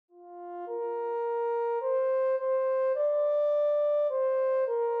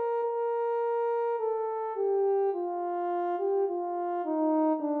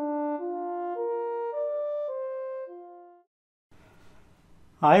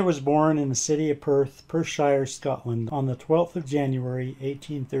I was born in the city of Perth, Perthshire, Scotland, on the 12th of January,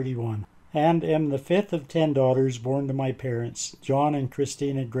 1831, and am the fifth of 10 daughters born to my parents, John and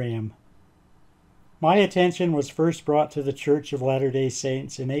Christina Graham. My attention was first brought to the Church of Latter-day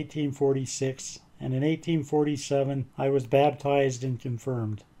Saints in 1846, and in 1847 I was baptized and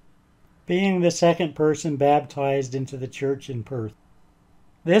confirmed, being the second person baptized into the church in Perth.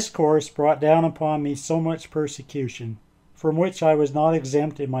 This course brought down upon me so much persecution, from which I was not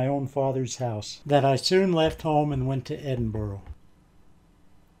exempt in my own father's house, that I soon left home and went to Edinburgh.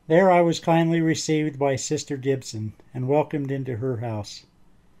 There I was kindly received by Sister Gibson and welcomed into her house.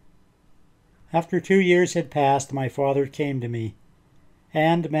 After 2 years had passed, my father came to me,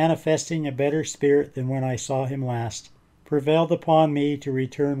 and, manifesting a better spirit than when I saw him last, prevailed upon me to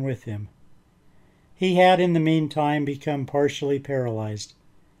return with him. He had in the meantime become partially paralyzed,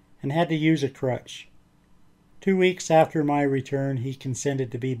 and had to use a crutch. 2 weeks after my return, he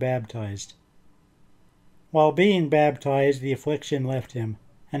consented to be baptized. While being baptized, the affliction left him,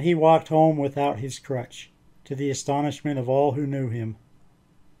 and he walked home without his crutch, to the astonishment of all who knew him.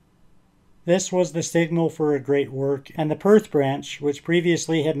 This was the signal for a great work, and the Perth branch, which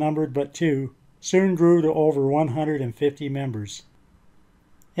previously had numbered but 2, soon grew to over 150 members.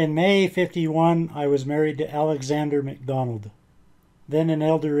 In May 51, I was married to Alexander MacDonald, then an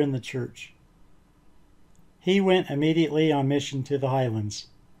elder in the church. He went immediately on mission to the Highlands,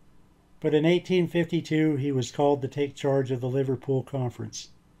 but in 1852 he was called to take charge of the Liverpool Conference,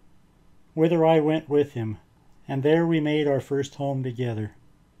 whither I went with him, and there we made our first home together.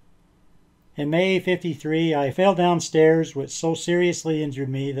 In May 53 I fell downstairs, which so seriously injured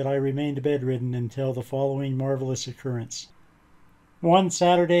me that I remained bedridden until the following marvelous occurrence. One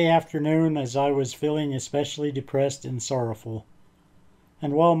Saturday afternoon, as I was feeling especially depressed and sorrowful,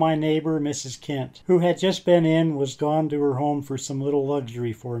 and while my neighbor, Mrs. Kent, who had just been in, was gone to her home for some little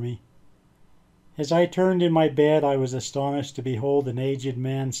luxury for me, as I turned in my bed I was astonished to behold an aged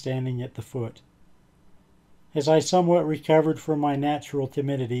man standing at the foot. As I somewhat recovered from my natural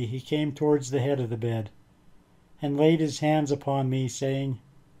timidity, he came towards the head of the bed, and laid his hands upon me, saying,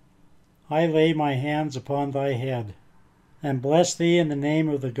 "I lay my hands upon thy head, and bless thee in the name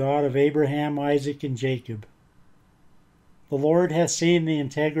of the God of Abraham, Isaac, and Jacob. The Lord hath seen the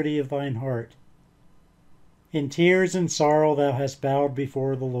integrity of thine heart. In tears and sorrow thou hast bowed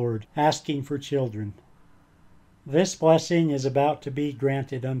before the Lord, asking for children. This blessing is about to be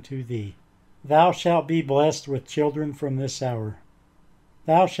granted unto thee. Thou shalt be blessed with children from this hour.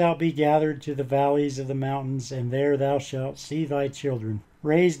 Thou shalt be gathered to the valleys of the mountains, and there thou shalt see thy children,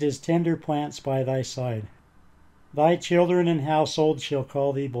 raised as tender plants by thy side. Thy children and household shall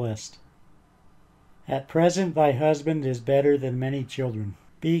call thee blessed. At present thy husband is better than many children.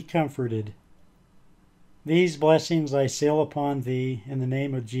 Be comforted. These blessings I seal upon thee, in the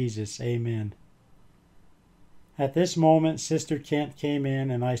name of Jesus. Amen." At this moment Sister Kent came in,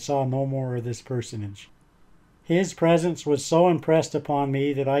 and I saw no more of this personage. His presence was so impressed upon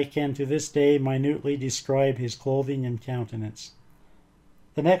me that I can to this day minutely describe his clothing and countenance.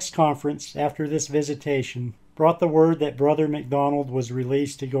 The next conference, after this visitation, brought the word that Brother MacDonald was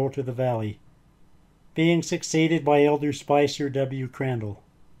released to go to the valley, being succeeded by Elder Spicer W. Crandall.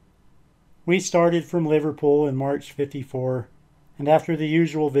 We started from Liverpool in March 54, and after the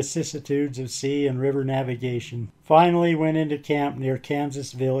usual vicissitudes of sea and river navigation, finally went into camp near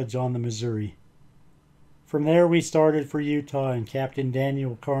Kansas Village on the Missouri. From there we started for Utah in Captain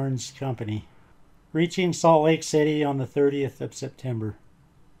Daniel Carnes' company, reaching Salt Lake City on the 30th of September.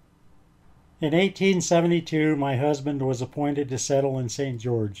 In 1872 my husband was appointed to settle in St.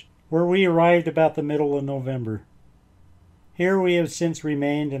 George, where we arrived about the middle of November. Here we have since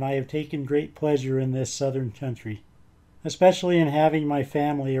remained, and I have taken great pleasure in this southern country, especially in having my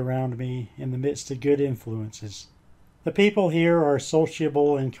family around me in the midst of good influences. The people here are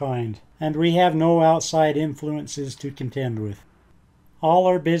sociable and kind, and we have no outside influences to contend with. All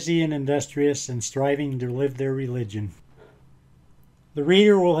are busy and industrious and striving to live their religion. The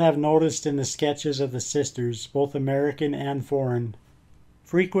reader will have noticed in the sketches of the sisters, both American and foreign,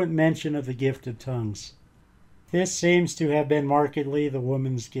 frequent mention of the gift of tongues. This seems to have been markedly the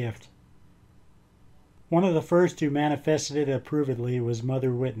woman's gift. One of the first who manifested it approvingly was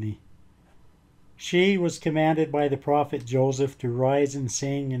Mother Whitney. She was commanded by the prophet Joseph to rise and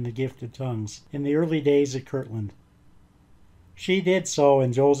sing in the gift of tongues in the early days of Kirtland. She did so,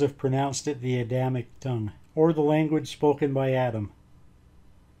 and Joseph pronounced it the Adamic tongue, or the language spoken by Adam.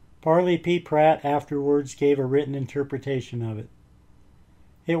 Parley P. Pratt afterwards gave a written interpretation of it.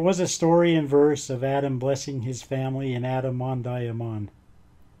 It was a story in verse of Adam blessing his family in Adam Mondai Amon,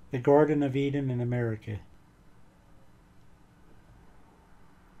 the Garden of Eden in America.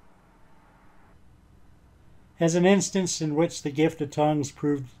 as an instance in which the gift of tongues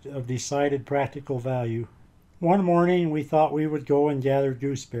proved of decided practical value. One morning we thought we would go and gather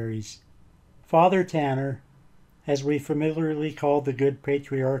gooseberries. Father Tanner, as we familiarly called the good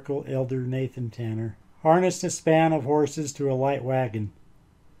patriarchal elder Nathan Tanner, harnessed a span of horses to a light wagon,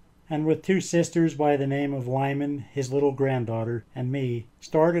 and with two sisters by the name of Lyman, his little granddaughter, and me,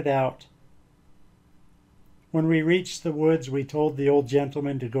 started out. When we reached the woods, we told the old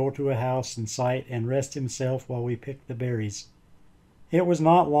gentleman to go to a house in sight and rest himself while we picked the berries. It was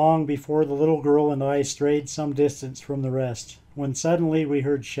not long before the little girl and I strayed some distance from the rest, when suddenly we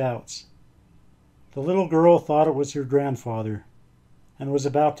heard shouts. The little girl thought it was her grandfather, and was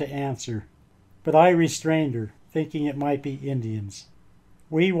about to answer, but I restrained her, thinking it might be Indians.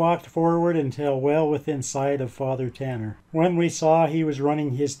 We walked forward until well within sight of Father Tanner, when we saw he was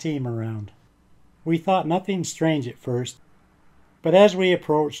running his team around. We thought nothing strange at first, but as we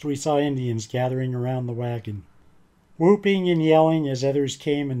approached we saw Indians gathering around the wagon, whooping and yelling as others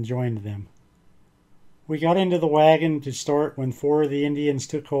came and joined them. We got into the wagon to start when 4 of the Indians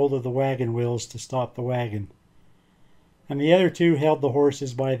took hold of the wagon wheels to stop the wagon, and the other 2 held the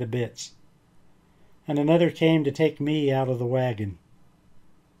horses by the bits, and another came to take me out of the wagon.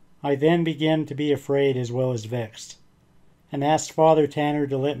 I then began to be afraid as well as vexed, and asked Father Tanner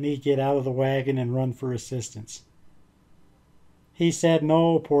to let me get out of the wagon and run for assistance. He said,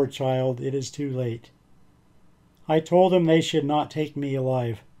 "No, poor child, it is too late." I told him they should not take me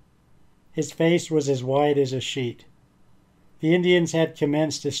alive. His face was as white as a sheet. The Indians had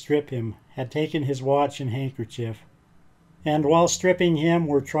commenced to strip him, had taken his watch and handkerchief, and while stripping him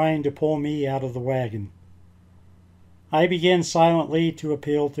were trying to pull me out of the wagon. I began silently to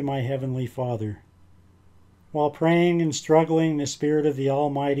appeal to my Heavenly Father. While praying and struggling, the Spirit of the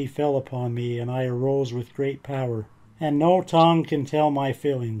Almighty fell upon me, and I arose with great power, and no tongue can tell my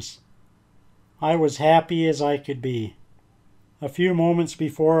feelings. I was happy as I could be. A few moments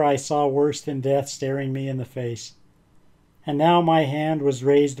before I saw worse than death staring me in the face, and now my hand was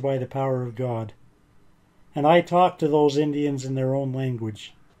raised by the power of God, and I talked to those Indians in their own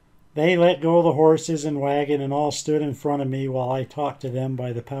language. They let go the horses and wagon and all stood in front of me while I talked to them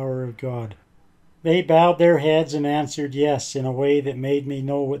by the power of God. They bowed their heads and answered yes in a way that made me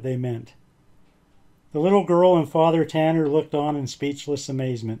know what they meant. The little girl and Father Tanner looked on in speechless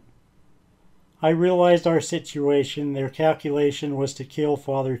amazement. I realized our situation. Their calculation was to kill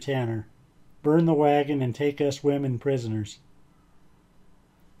Father Tanner, burn the wagon, and take us women prisoners.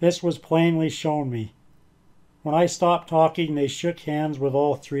 This was plainly shown me. When I stopped talking, they shook hands with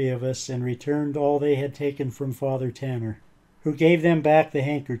all 3 of us and returned all they had taken from Father Tanner, who gave them back the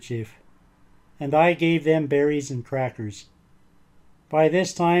handkerchief, and I gave them berries and crackers. By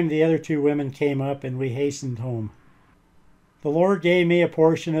this time the other 2 women came up, and we hastened home. The Lord gave me a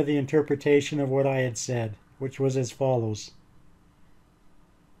portion of the interpretation of what I had said, which was as follows.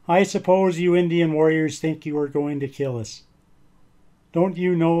 I suppose you Indian warriors think you are going to kill us. Don't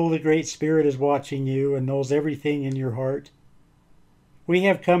you know the Great Spirit is watching you and knows everything in your heart? We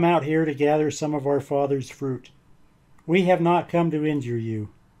have come out here to gather some of our Father's fruit. We have not come to injure you.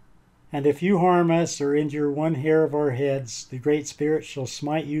 And if you harm us or injure one hair of our heads, the Great Spirit shall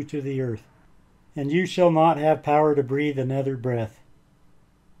smite you to the earth, and you shall not have power to breathe another breath.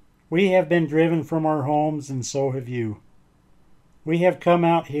 We have been driven from our homes, and so have you. We have come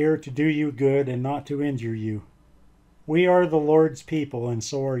out here to do you good and not to injure you. We are the Lord's people, and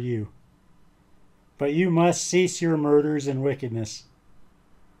so are you. But you must cease your murders and wickedness.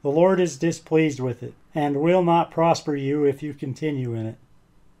 The Lord is displeased with it, and will not prosper you if you continue in it.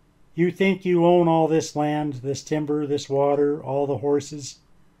 You think you own all this land, this timber, this water, all the horses.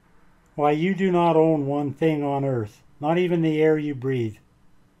 Why, you do not own one thing on earth, not even the air you breathe.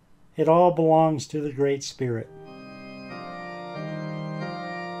 It all belongs to the Great Spirit.